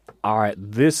All right,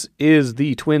 this is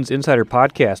the Twins Insider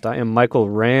Podcast. I am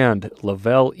Michael Rand.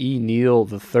 Velle E. Neal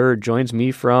III joins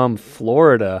me from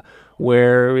Florida,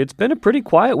 where it's been a pretty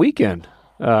quiet weekend,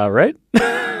 right?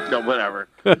 No, whatever.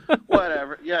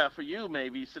 Whatever. Yeah, for you,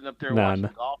 maybe, sitting up there watching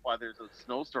golf while there's a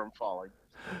snowstorm falling.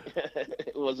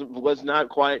 It was not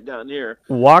quiet down here.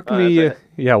 Walk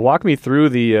me through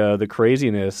the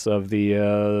craziness of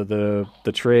the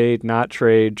trade, not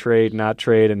trade,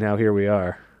 and now here we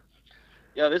are.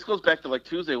 Yeah, this goes back to like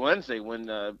Tuesday, Wednesday when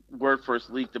word first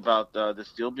leaked about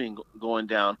this deal going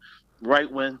down.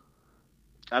 Right when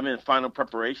I'm in final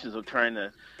preparations of trying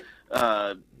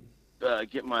to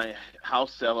get my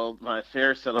house settled, my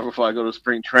affairs settled before I go to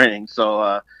spring training.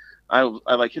 So I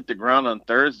like hit the ground on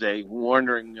Thursday,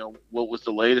 wondering what was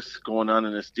the latest going on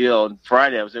in this deal. And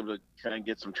Friday I was able to kind of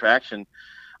get some traction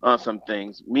on some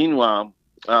things. Meanwhile,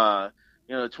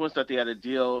 the Twins thought they had a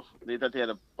deal. They thought they had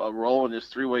a role in this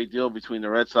three-way deal between the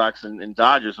Red Sox and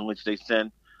Dodgers, in which they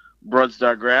send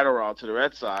Brusdar Graterol to the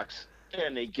Red Sox,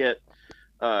 and they get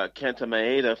Kenta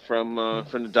Maeda from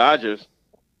the Dodgers.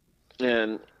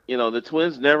 And the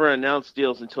Twins never announced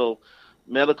deals until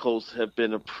medicals have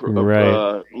been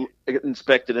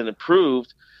inspected and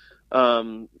approved.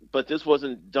 But this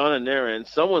wasn't done on their end.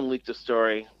 Someone leaked a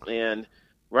story, and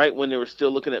right when they were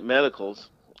still looking at medicals.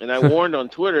 And I warned on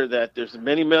Twitter that there's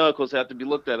many medicals that have to be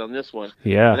looked at on this one.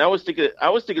 Yeah. And I was thinking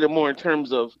it more in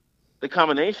terms of the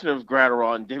combination of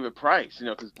Graterol and David Price,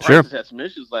 because Price has had some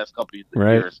issues the last couple of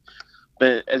years.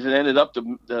 But as it ended up,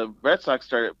 the Red Sox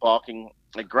started balking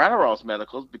at Graterol's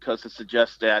medicals because it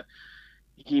suggests that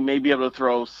he may be able to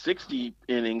throw 60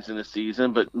 innings in a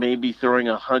season, but maybe throwing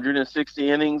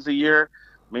 160 innings a year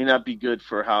may not be good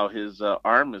for how his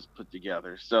arm is put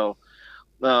together. So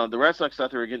the Red Sox thought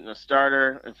they were getting a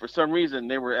starter, and for some reason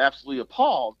they were absolutely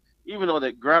appalled, even though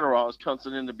that Graterol is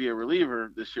counted in to be a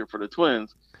reliever this year for the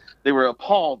Twins. They were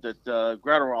appalled that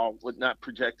Graterol would not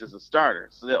project as a starter.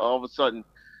 So that all of a sudden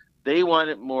they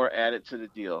wanted more added to the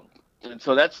deal. And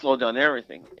so that slowed down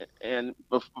everything. And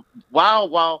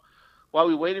while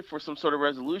we waited for some sort of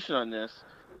resolution on this,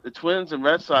 the Twins and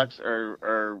Red Sox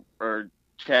are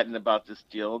chatting about this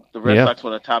deal. The Red Sox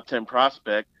want a top 10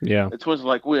 prospect. Yeah. The Twins are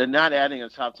like, we're not adding a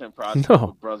top 10 prospect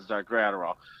with Brusdar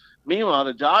Graterol. Meanwhile,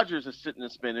 the Dodgers are sitting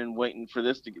and spinning, waiting for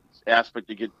this aspect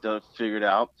to get figured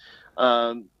out.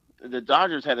 The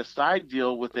Dodgers had a side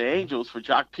deal with the Angels for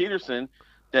Jock Peterson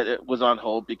that it was on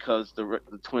hold because the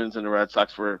Twins and the Red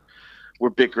Sox were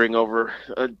bickering over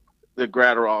the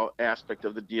Graterol aspect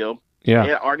of the deal. Yeah.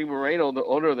 And Artie Moreno, the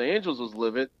owner of the Angels, was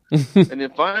livid. And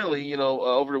then finally,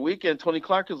 over the weekend, Tony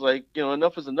Clark was like,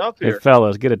 enough is enough here. Hey,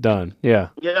 fellas, get it done. Yeah.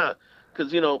 Yeah,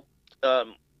 because,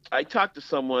 I talked to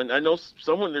someone. I know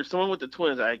there's someone with the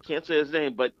Twins. I can't say his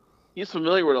name, but he's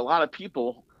familiar with a lot of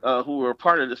people who were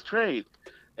part of this trade.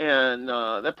 And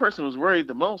that person was worried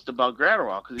the most about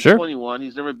Graterol because he's 21.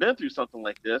 He's never been through something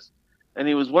like this. And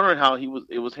he was wondering how he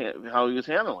was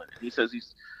handling it. He says he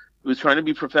was trying to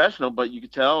be professional, but you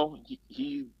could tell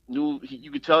he knew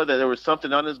you could tell that there was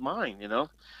something on his mind,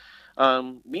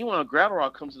 Meanwhile,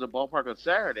 Graterol comes to the ballpark on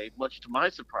Saturday, much to my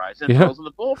surprise, and throws in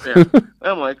the bullpen. And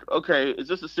I'm like, okay, is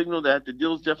this a signal that the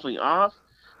deal's definitely off,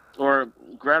 or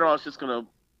Graterol is just going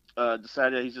to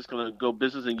decide that he's just going to go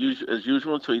business as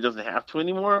usual until he doesn't have to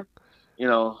anymore? I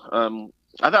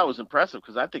thought it was impressive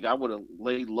because I think I would have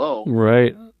laid low,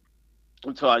 right,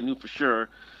 until I knew for sure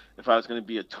if I was going to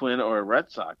be a Twin or a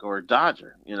Red Sox or a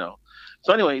Dodger,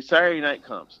 So anyway, Saturday night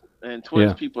comes, and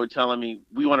Twins people are telling me,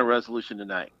 we want a resolution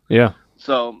tonight. Yeah.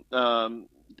 So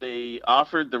they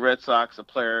offered the Red Sox a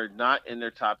player not in their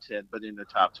top 10, but in their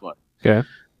top 20. Okay.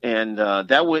 And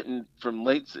that went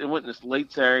this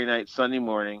late Saturday night, Sunday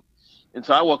morning. And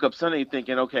so I woke up Sunday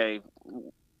thinking, okay,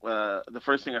 the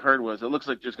first thing I heard was, it looks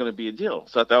like there's going to be a deal.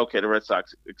 So I thought, okay, the Red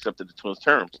Sox accepted the Twins'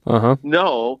 terms. Uh-huh.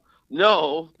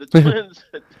 No, the Twins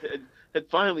had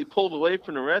finally pulled away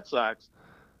from the Red Sox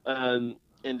and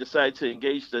decided to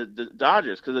engage the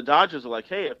Dodgers, because the Dodgers are like,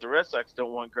 hey, if the Red Sox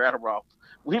don't want Graterol,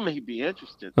 we may be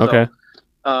interested. Okay.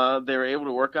 So they were able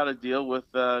to work out a deal with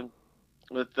the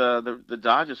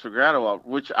Dodgers for Graterol,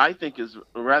 which I think is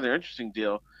a rather interesting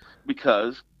deal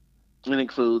because it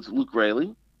includes Luke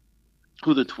Raley,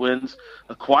 who the Twins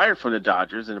acquired from the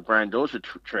Dodgers in a Brian Dozier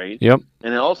trade. Yep.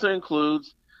 And it also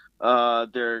includes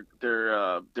their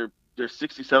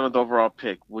 67th overall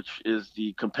pick, which is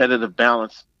the competitive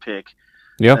balance pick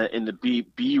in the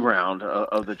B round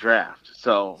of the draft.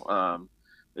 So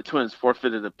the Twins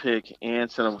forfeited a pick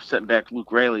and sent back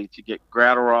Luke Raley to get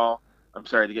Maeda,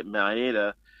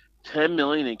 $10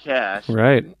 million in cash,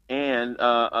 right, and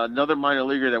another minor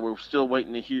leaguer that we're still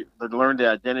waiting to learn the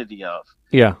identity of.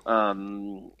 Yeah.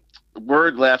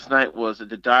 word last night was that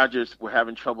the Dodgers were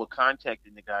having trouble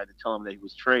contacting the guy to tell him that he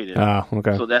was traded. Oh,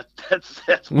 okay. So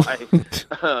that's why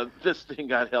this thing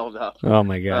got held up. Oh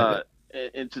my God.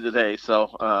 Into today.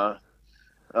 So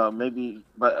maybe,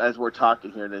 but as we're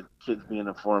talking here, the kid's being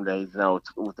informed that he's now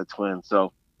with the Twins.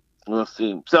 So we'll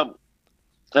see. So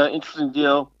interesting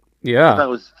deal. Yeah. I thought it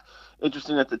was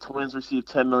interesting that the Twins received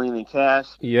 $10 million in cash.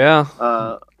 Yeah.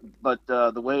 But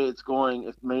the way it's going,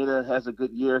 if Maeda has a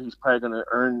good year, he's probably going to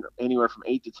earn anywhere from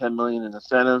 $8 to $10 million in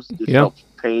incentives. Just help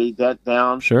pay that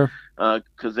down. Sure.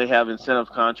 Because they have incentive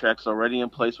contracts already in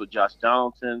place with Josh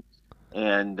Donaldson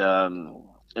and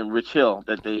Rich Hill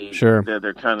that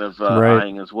they're kind of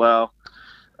eyeing as well.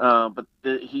 But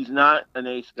he's not an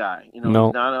ace guy. You know, no.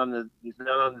 He's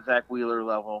not on the Zach Wheeler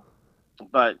level,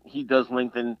 but he does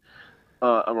lengthen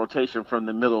a rotation from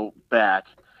the middle back,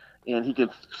 and he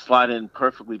can slide in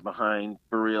perfectly behind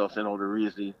Barrios and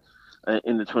Odorizzi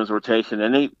in the Twins rotation.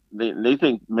 And they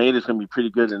think Maeda is going to be pretty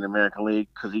good in the American League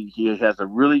because he has a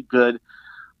really good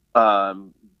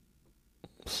breaking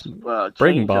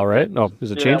ball, right? No,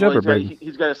 is it changeup or breaking?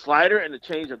 He's got a slider and a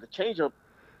changeup. The changeup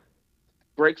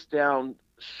breaks down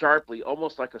sharply,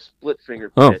 almost like a split finger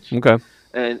pitch. Oh, okay.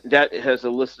 And that has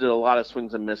elicited a lot of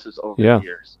swings and misses over the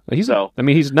years. He's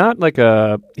not like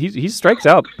he strikes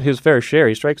out his fair share.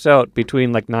 He strikes out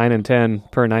between like 9 and 10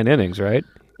 per 9 innings, right?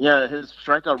 Yeah, his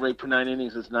strikeout rate per 9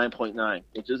 innings is 9.9,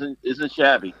 which isn't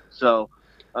shabby. So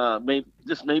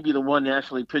this may be the one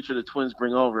National League pitcher the Twins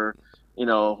bring over.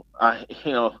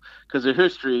 Because of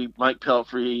history, Mike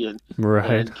Pelfrey and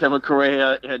Kevin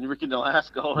Correa and Ricky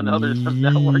Nolasco and others have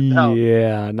not worked out.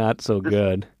 Yeah, not so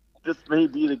good. This may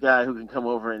be the guy who can come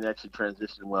over and actually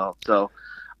transition well. So,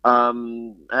 I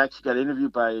actually got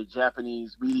interviewed by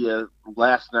Japanese media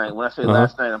last night. When I say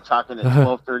last night, I'm talking at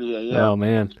 12:30 a.m. Oh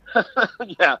man.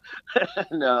 Yeah,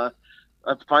 and I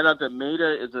find out that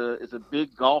Maeda is a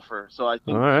big golfer, so I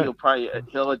think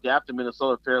he'll adapt to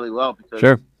Minnesota fairly well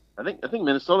because. I think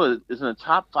Minnesota is in the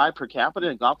top 5 per capita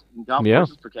in golf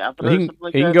courses per capita.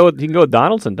 He can go with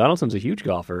Donaldson. Donaldson's a huge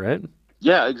golfer, right?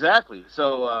 Yeah, exactly.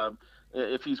 So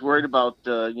if he's worried about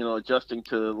adjusting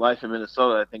to life in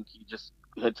Minnesota, I think he just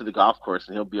head to the golf course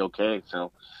and he'll be okay.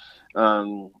 So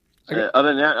other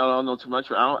than that, I don't know too much.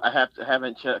 I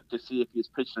haven't checked to see if he's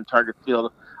pitched in target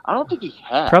field. I don't think he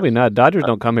has. Probably not. Dodgers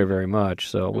don't come here very much,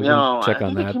 so we can check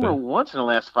on that. They came here once in the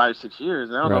last 5 or 6 years,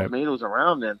 and I don't know if Maeda was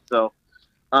around then. So.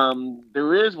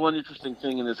 There is one interesting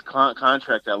thing in this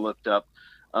contract I looked up.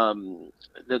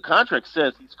 The contract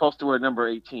says he's supposed to wear number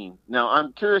 18. Now,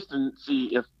 I'm curious to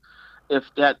see if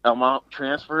that amount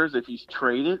transfers, if he's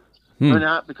traded or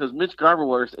not, because Mitch Garver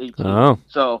wears 18. Oh.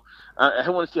 So I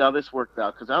want to see how this worked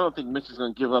out, because I don't think Mitch is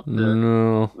going to give up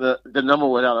the number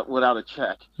without a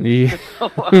check. Yeah.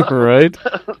 Right.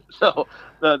 So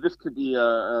this could be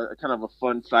a kind of a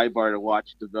fun sidebar to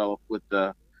watch develop with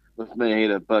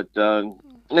Maeda, but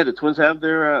the Twins have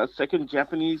their second player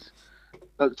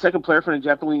from the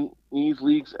Japanese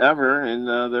leagues ever, and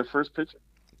their first pitcher.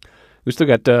 We still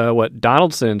got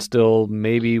Donaldson still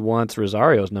maybe wants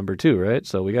Rosario's number 2, right?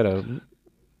 So we got to.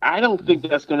 I don't think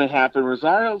that's going to happen.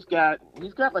 Rosario's got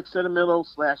like sentimental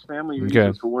 / family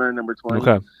reasons for wearing number 20.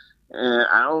 Okay. And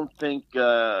I don't think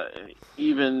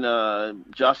even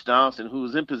Josh Donaldson,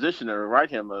 who's in position to write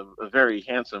him a very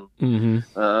handsome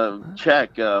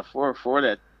check for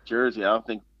that jersey, I don't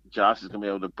think Josh is going to be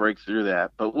able to break through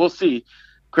that. But we'll see.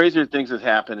 Crazier things have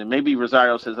happened. And maybe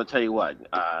Rosario says, I'll tell you what,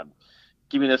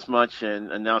 give me this much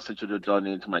and announce that you'll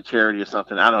donate it to my charity or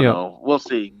something. I don't know. We'll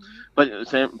see. But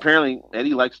apparently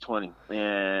Eddie likes 20,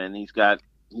 and he's got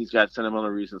sentimental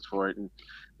reasons for it. And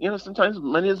sometimes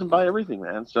money doesn't buy everything,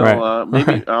 man. So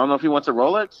maybe I don't know if he wants a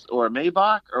Rolex or a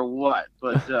Maybach or what,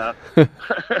 but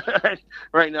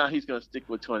right now he's going to stick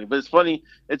with 20. But it's funny.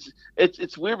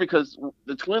 It's weird because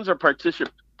the Twins are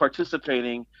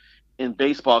participating in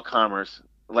baseball commerce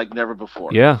like never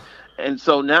before. Yeah. And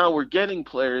so now we're getting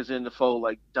players in the fold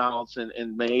like Donaldson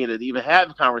and Maeda to even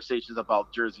have conversations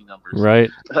about jersey numbers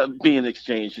being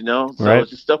exchanged, So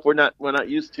it's just stuff we're not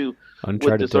used to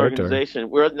with this organization.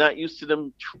 We're not used to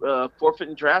them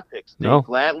forfeiting draft picks. They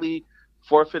gladly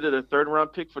forfeited a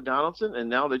 3rd-round pick for Donaldson, and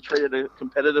now they traded a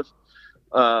competitive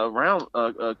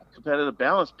competitive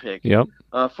balance pick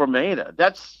for Maeda.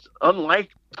 That's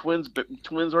unlike Twins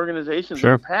organizations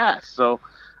in the past. So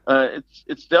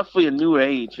it's definitely a new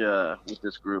age with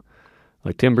this group.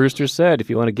 Like Tim Brewster said, if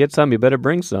you want to get some, you better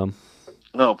bring some.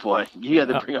 Oh boy, you had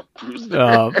to bring up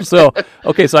Brewster. So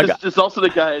it's also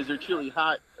the guys are chili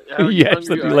hot Yes,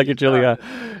 you like your chili.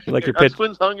 You like your pitch. Are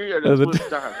Twins hungry or the Twins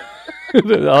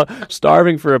starving?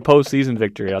 Starving for a postseason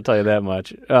victory. I'll tell you that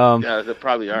much. Yeah, they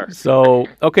probably are. So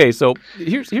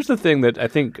here's the thing that I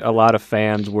think a lot of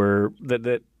fans were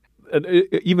that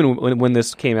even when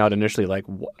this came out initially, like,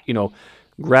 you know,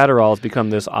 Graterol has become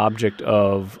this object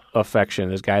of affection.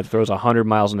 This guy that throws 100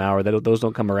 miles an hour. Those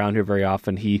don't come around here very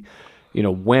often. He, you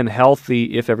know, when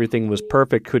healthy, if everything was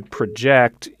perfect, could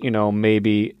project, you know,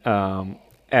 maybe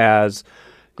as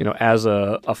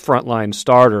a frontline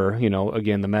starter. You know,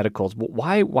 again, the medicals.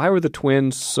 Why were the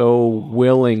Twins so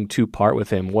willing to part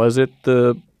with him? Was it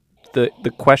the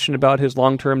question about his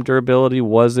long-term durability?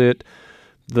 Was it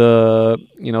the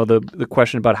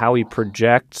question about how he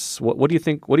projects? What do you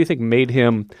think? What do you think made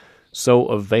him so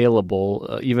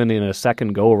available, even in a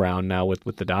second go around now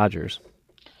with the Dodgers?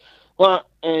 Well,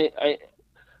 I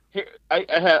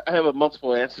have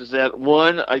multiple answers to that.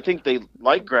 One, I think they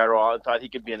like Graterol. I thought he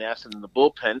could be an asset in the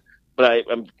bullpen, but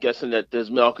I'm guessing that there's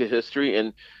medical history.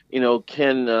 And you know,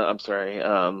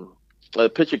 the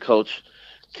pitcher coach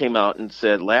came out and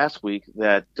said last week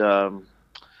that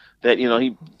you know,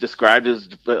 he described his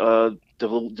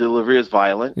delivery as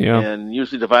violent, and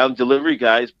usually the violent delivery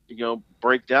guys, you know,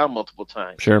 break down multiple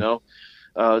times. Sure. You know,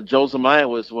 Joe Zumaya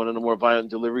was one of the more violent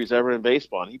deliveries ever in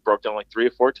baseball, and he broke down like 3 or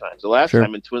 4 times. The last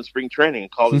time in Twin spring training,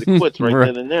 and called it quits right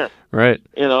then and there. Right.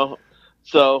 You know,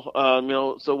 so you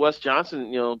know, so Wes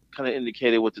Johnson, you know, kind of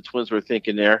indicated what the Twins were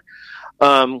thinking there.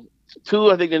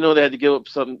 2, I think they know they had to give up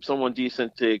someone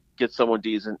decent to get someone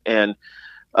decent, and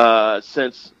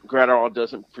since Graterol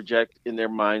doesn't project in their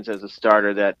minds as a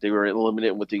starter, that they were limited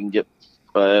in what they can get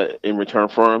in return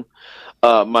for him.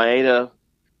 Maeda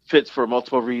fits for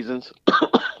multiple reasons.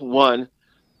 One,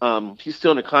 he's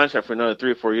still in a contract for another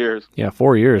 3 or 4 years. Yeah,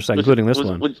 4 years, including this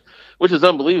one, which is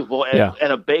unbelievable.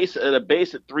 At a base at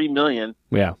 $3 million.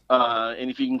 Yeah. And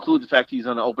if you include the fact he's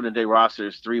on the opening day roster,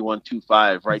 it's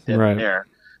 3-1-2-5 right then and there.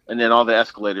 And then all the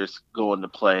escalators go into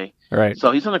play. Right.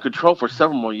 So he's under control for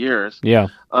several more years. Yeah.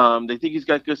 They think he's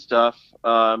got good stuff.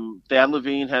 Thad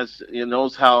Levine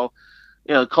knows how,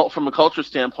 you know, from a culture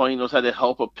standpoint, he knows how to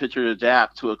help a pitcher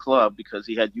adapt to a club because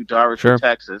he had Yu Darvish in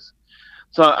Texas.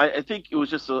 So I think it was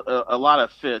just a lot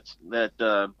of fits that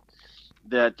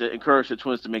encouraged the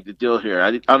Twins to make the deal here.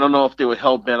 I don't know if they were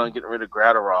hell bent on getting rid of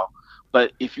Graterol,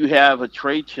 but if you have a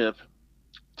trade chip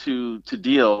to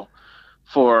deal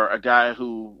for a guy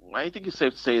who I think it's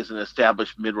safe to say is an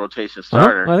established mid-rotation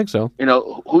starter. I think so. You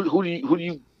know,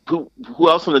 who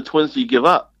else on the Twins do you give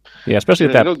up? Yeah, especially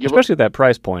at that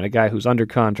price point, a guy who's under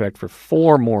contract for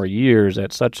 4 more years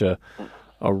at such a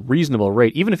reasonable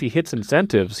rate. Even if he hits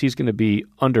incentives, he's going to be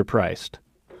underpriced.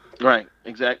 Right,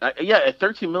 exactly. Yeah, at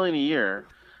 $13 million a year,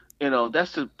 you know,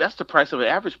 that's the price of an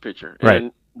average pitcher. Right.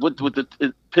 And with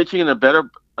the pitching in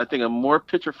a more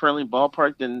pitcher-friendly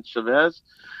ballpark than Chavez.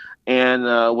 And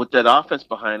with that offense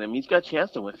behind him, he's got a chance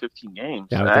to win 15 games.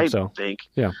 Yeah, I think.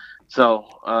 Yeah. So,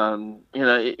 you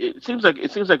know, it seems like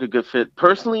a good fit.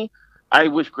 Personally, I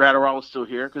wish Graterol was still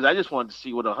here because I just wanted to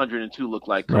see what 102 looked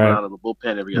like coming out of the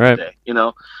bullpen every other day. You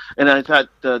know, and I thought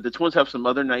the Twins have some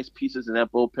other nice pieces in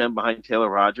that bullpen behind Taylor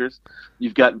Rogers.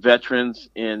 You've got veterans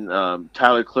in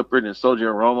Tyler Clippard and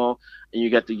Sergio Romo, and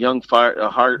you got the young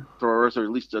hard throwers, or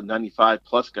at least the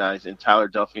 95-plus guys in Tyler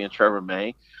Duffy and Trevor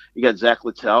May. You got Zach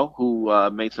Littell, who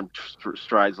made some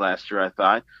strides last year, I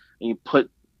thought, and you put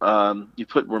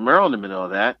Romero in the middle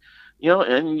of that, you know,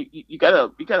 and you got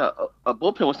a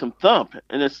bullpen with some thump,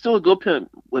 and it's still a good bullpen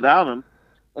without him,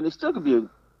 and it still could be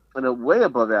a way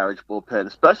above average bullpen,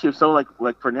 especially if someone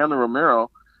like Fernando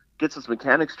Romero gets his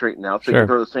mechanics straightened out, so he can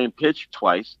throw the same pitch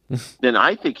twice. Then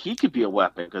I think he could be a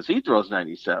weapon because he throws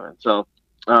 97. So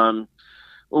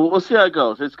we'll see how it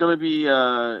goes. It's going to be.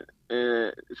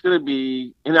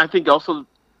 And I think also,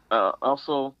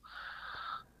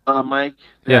 Mike,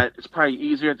 that it's probably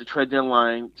easier at the trade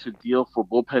deadline to deal for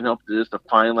bullpen help than it is to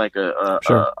find like a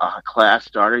class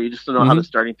starter. You just don't know how the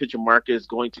starting pitcher market is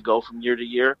going to go from year to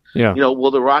year. Yeah. You know,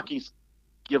 will the Rockies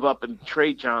give up and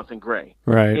trade Jonathan Gray?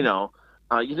 Right. You know,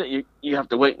 you have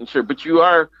to wait and sure, but you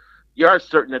are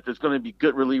certain that there's going to be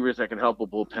good relievers that can help a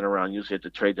bullpen around usually at the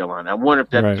trade deadline. I wonder if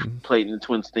that played in the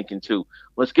Twins thinking too.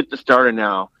 Let's get the starter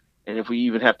now. And if we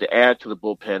even have to add to the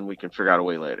bullpen, we can figure out a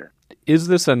way later. Is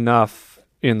this enough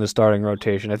in the starting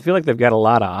rotation? I feel like they've got a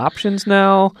lot of options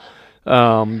now.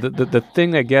 The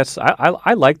thing I guess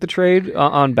I like the trade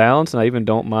on balance, and I even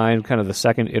don't mind kind of the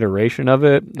second iteration of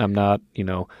it. I'm not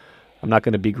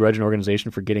going to begrudge an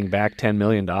organization for getting back $10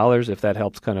 million if that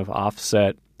helps kind of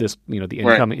offset this, you know, the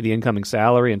incoming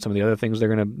salary and some of the other things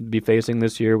they're going to be facing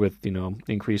this year with, you know,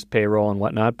 increased payroll and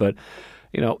whatnot. But,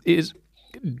 you know,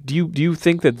 Do you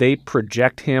think that they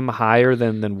project him higher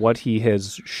than what he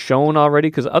has shown already?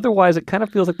 Because otherwise, it kind of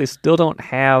feels like they still don't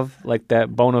have like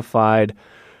that bona fide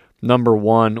number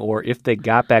one. Or if they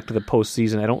got back to the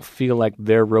postseason, I don't feel like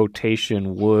their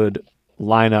rotation would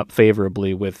line up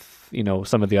favorably with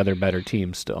some of the other better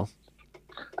teams still.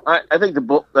 I think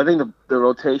the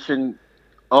rotation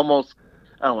almost,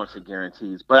 I don't want to say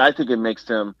guarantees, but I think it makes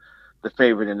them the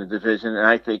favorite in the division, and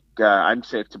I think I'm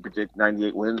safe to predict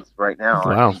 98 wins right now.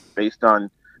 Wow. I think based on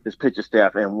this pitcher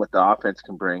staff and what the offense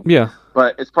can bring. Yeah.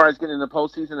 But as far as getting in the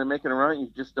postseason and making a run,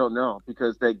 you just don't know,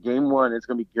 because that game one is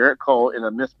going to be Garrett Cole in a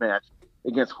mismatch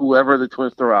against whoever the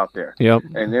Twins throw out there. Yep.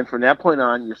 And then from that point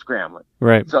on, you're scrambling.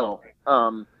 Right. So,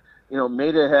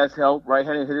 Maeda has held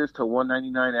right-handed hitters to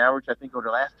 199 average, I think, over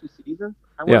the last 2 seasons,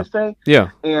 I want to say.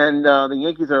 Yeah. And the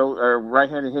Yankees are a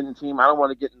right-handed hitting team. I don't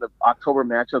want to get into October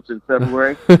matchups in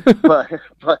February, but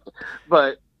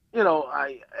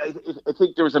I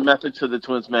think there was a method to the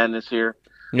Twins' madness here.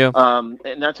 Yeah.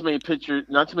 And not too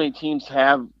many teams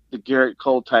have the Garrett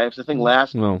Cole types. I think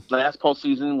last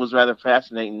postseason was rather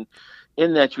fascinating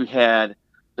in that you had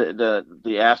the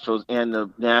Astros and the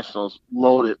Nationals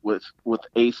loaded with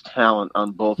ace talent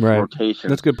on both rotations.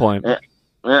 That's a good point. And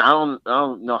I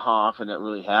don't know how often that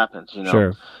really happens,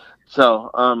 Sure.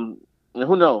 So,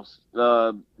 who knows?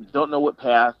 Don't know what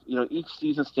path. Each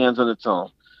season stands on its own,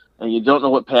 and you don't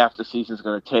know what path the season's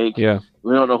going to take. Yeah.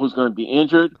 We don't know who's going to be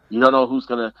injured. You don't know who's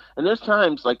going to. And there's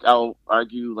times, like I'll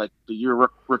argue, like the year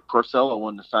Rick Porcello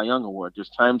won the Cy Young Award.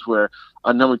 There's times where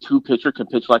a number 2 pitcher can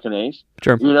pitch like an ace.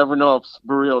 Sure. You never know if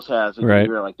Barrios has a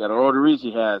year like that, or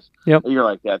Odorizzi has a year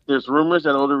like that. There's rumors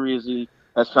that Odorizzi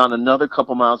has found another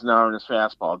couple miles an hour in his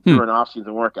fastball during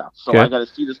off-season workouts. So I got to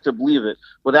see this to believe it.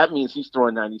 Well, that means he's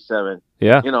throwing 97.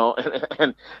 Yeah.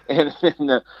 And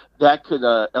that could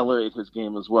elevate his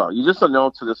game as well. You just don't know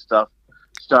until this stuff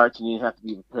starts, and you have to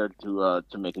be prepared to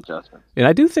make adjustments. And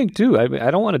I do think too. I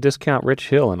don't want to discount Rich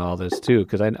Hill and all this too,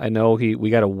 because I know we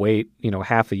got to wait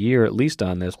half a year at least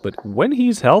on this. But when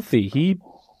he's healthy, he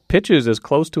pitches as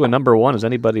close to a number one as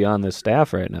anybody on this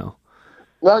staff right now.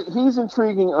 Well, he's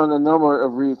intriguing on a number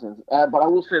of reasons, but I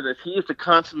will say that he is the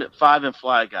consummate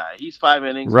 5-and-fly guy. He's 5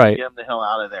 innings, right? Get him the hell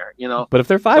out of there, But if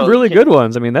they're 5 really good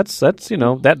ones, I mean, that's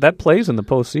that plays in the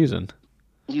postseason.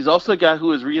 He's also a guy who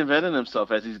has reinvented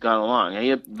himself as he's gone along. He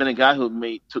had been a guy who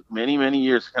took many, many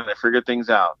years to kind of figure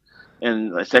things out.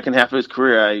 And the second half of his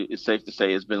career, it's safe to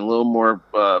say, has been a little more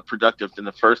productive than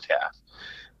the first half.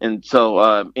 And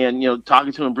so,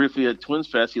 talking to him briefly at Twins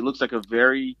Fest, he looks like a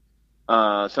very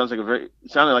sounded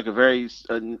like a very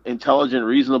intelligent,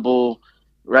 reasonable,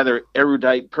 rather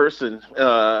erudite person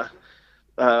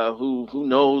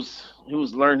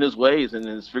who's learned his ways and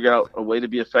has figured out a way to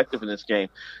be effective in this game.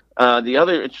 The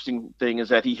other interesting thing is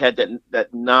that he had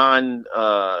that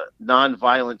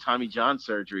non-violent Tommy John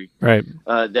surgery, right?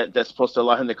 That's supposed to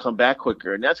allow him to come back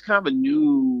quicker, and that's kind of a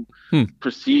new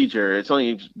procedure. It's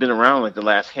only been around like the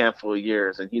last handful of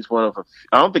years, and he's one of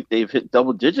I don't think they've hit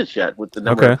double digits yet with the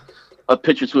number of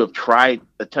pitchers who have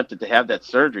attempted to have that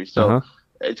surgery. So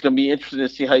it's going to be interesting to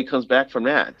see how he comes back from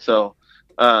that. So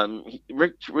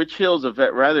Rich Hill's a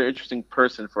rather interesting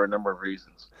person for a number of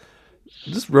reasons.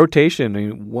 This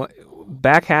rotation,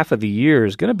 back half of the year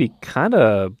is going to be there's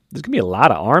going to be a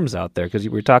lot of arms out there, because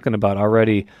we're talking about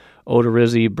already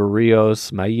Odorizzi,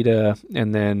 Barrios, Maeda,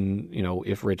 and then,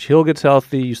 if Rich Hill gets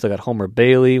healthy, you still got Homer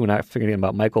Bailey. We're not forgetting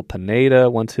about Michael Pineda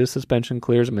once his suspension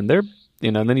clears. I mean,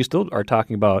 and then you still are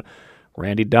talking about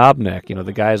Randy Dobnak,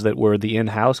 the guys that were the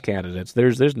in-house candidates.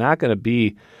 There's not going to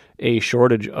be a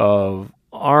shortage of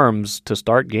arms to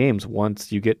start games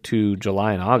once you get to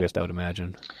July and August, I would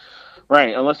imagine.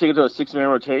 Right, unless you get to a 6-man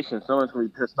rotation, someone's going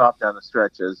to be pissed off down the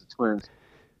stretch as the Twins.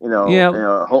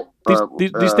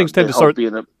 These things tend to sort.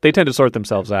 They tend to sort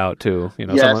themselves out too.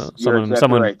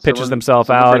 Someone pitches themselves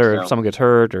out, or if someone gets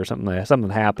hurt, or something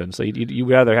happens. So you'd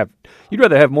rather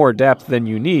have more depth than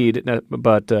you need.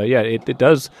 But it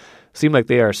does seem like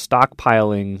they are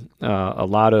stockpiling a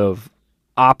lot of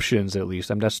options. At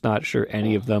least I'm just not sure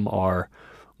any of them are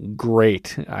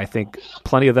great. I think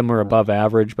plenty of them are above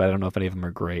average, but I don't know if any of them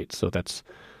are great. So that's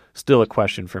still a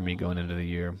question for me going into the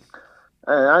year.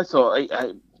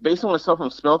 Based on what I saw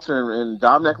from Smelter and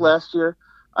Dominic last year,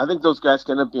 I think those guys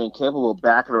can end up being capable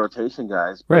back of the rotation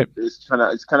guys. Right. It's kind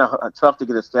of tough to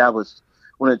get established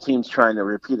when a team's trying to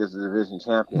repeat as a division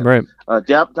champion. Right.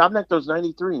 Dominic throws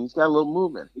 93, and he's got a little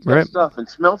movement. He's got stuff. And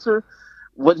Smelter,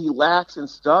 what he lacks in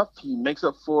stuff, he makes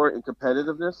up for in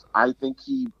competitiveness. I think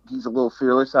he's a little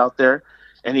fearless out there,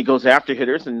 and he goes after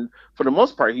hitters, and for the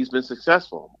most part, he's been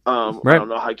successful. I don't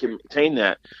know how he can maintain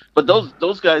that. But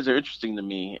those guys are interesting to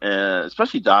me,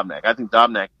 especially Dobnak. I think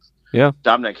Dobnak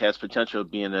Dominic has potential of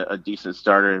being a decent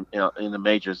starter in the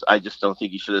majors. I just don't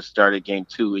think he should have started Game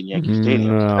 2 in Yankee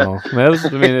Stadium. No,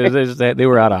 they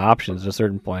were out of options at a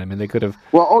certain point. I mean, they could have.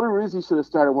 Well, Odorizzi should have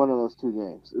started one of those 2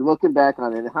 games. Looking back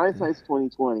on it, in hindsight's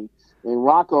 2020, and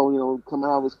Rocco, coming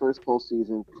out of his first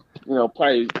postseason,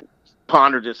 probably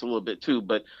pondered this a little bit too.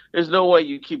 But there's no way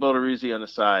you keep Odorizzi on the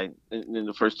side in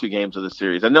the first 2 games of the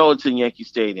series. I know it's in Yankee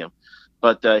Stadium,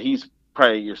 but he's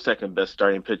probably your second best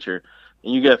starting pitcher.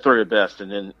 And you got to throw your best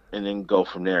and then go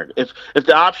from there. If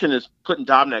the option is putting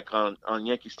Dominic on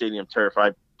Yankee Stadium turf,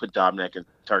 I put Dominic in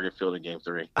target field in Game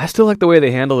 3. I still like the way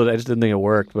they handled it. I just didn't think it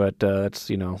worked, but that's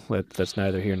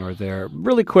neither here nor there.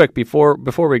 Really quick before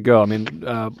we go, I mean,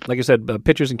 like I said,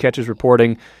 pitchers and catchers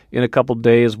reporting in a couple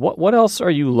days. What else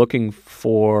are you looking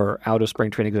for out of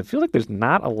spring training? Because I feel like there's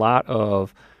not a lot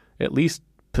of at least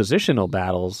positional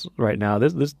battles right now.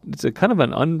 It's a kind of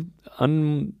an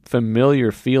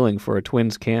unfamiliar feeling for a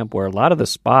Twins camp where a lot of the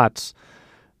spots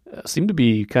seem to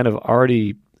be kind of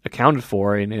already accounted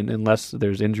for, unless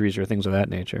there's injuries or things of that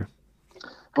nature.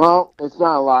 Well, it's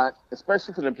not a lot,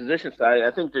 especially for the position side.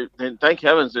 I think thank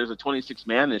heavens there's a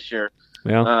 26-man this year.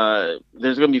 Yeah.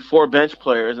 There's going to be 4 bench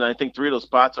players, and I think 3 of those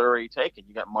spots are already taken.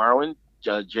 You got Marwin,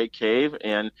 Jake Cave,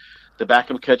 and the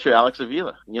backup catcher Alex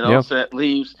Avila. So that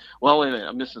leaves. Well, wait a minute,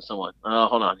 I'm missing someone.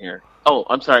 Hold on here. Oh,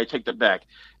 I'm sorry, take that back.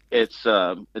 It's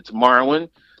Marwin,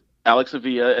 Alex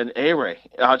Avila, and A-Ray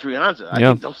Adrianza. I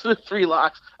think those are the 3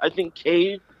 locks. I think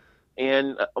Cave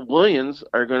and Williams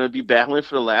are going to be battling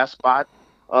for the last spot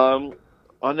on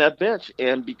that bench,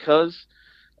 and because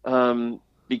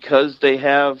they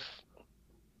have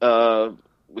Marwin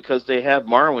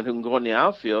who can go in the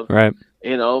outfield, right?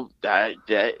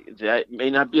 That may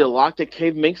not be a lock that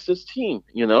Cave makes this team.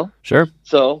 Sure.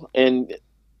 So and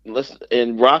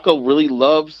Rocco really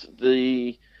loves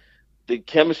the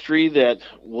chemistry that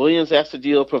Williams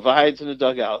Astudillo provides in the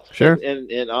dugout, sure,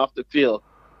 and off the field.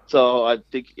 So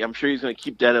I'm sure he's going to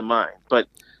keep that in mind. But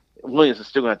Williams is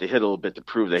still going to have to hit a little bit to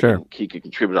prove that he can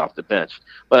contribute off the bench.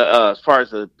 But as far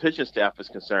as the pitching staff is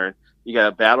concerned, you got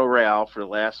a battle royale for the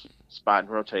last spot in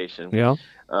rotation. Yeah.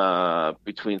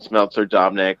 Between Smeltzer,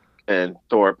 Dominic, and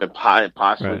Thorpe, and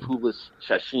possibly Pulis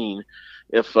Shashin,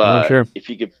 if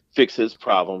he could fix his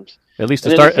problems. At least to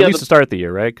start the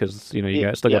year, right? Because you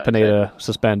guys still got Pineda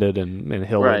suspended and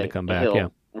Hill to come back.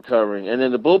 Hill recovering, and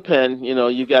then the bullpen.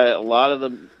 You got a lot of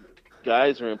the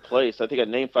guys are in place. I think I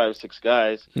named 5 or 6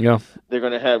 guys. Yeah, they're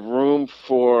going to have room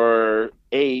for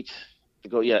 8 to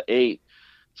go. Yeah, 8.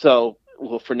 So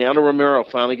will Fernando Romero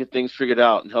finally get things figured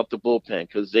out and help the bullpen,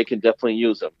 because they can definitely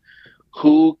use them.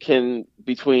 Who can,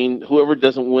 between whoever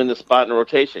doesn't win the spot in the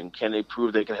rotation, can they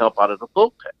prove they can help out of the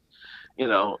bullpen?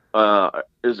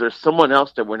 Is there someone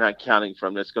else that we're not counting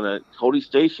from that's going to, Cody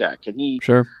Stashak, can he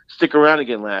stick around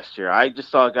again last year? I just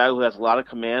saw a guy who has a lot of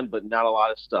command but not a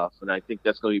lot of stuff, and I think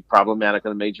that's going to be problematic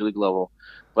on the major league level,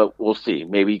 but we'll see.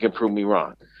 Maybe you can prove me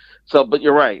wrong. So, but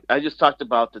you're right. I just talked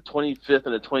about the 25th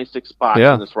and the 26th spots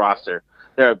on this roster.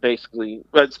 There are basically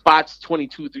spots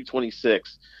 22 through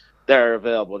 26 that are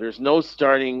available. There's no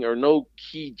starting or no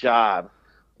key job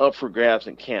up for grabs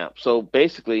in camp. So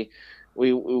basically,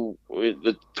 we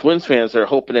the Twins fans are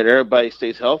hoping that everybody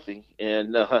stays healthy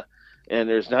and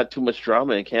there's not too much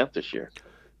drama in camp this year.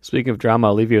 Speaking of drama,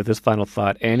 I'll leave you with this final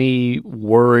thought. Any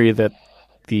worry that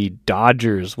the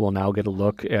Dodgers will now get a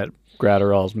look at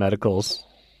Graterol's medicals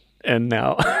and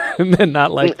then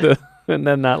not like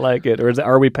it, or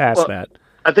are we past that?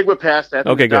 I think we're past that.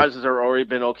 Okay, the Dodgers have already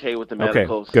been okay with the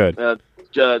medicals. Okay,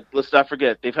 good. Let's not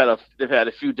forget they've had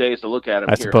a few days to look at them.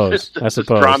 I suppose.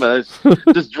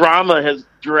 This drama has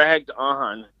dragged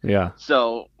on. Yeah.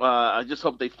 So I just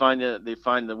hope they find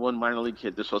the one minor league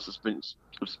kid they're supposed to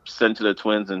send to the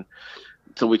Twins, and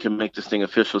so we can make this thing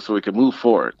official, so we can move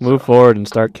forward. Move forward and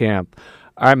start camp.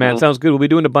 All right, man. Sounds good. We'll be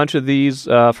doing a bunch of these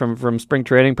from spring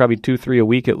training, probably 2-3 a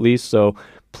week at least. So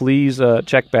please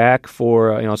check back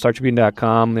for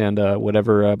StarTribune.com and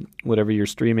whatever your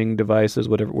streaming device is,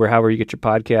 however you get your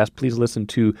podcast. Please listen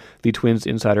to the Twins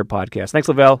Insider Podcast. Thanks,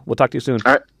 Lavelle. We'll talk to you soon.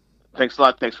 All right. Thanks a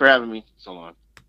lot. Thanks for having me. So long.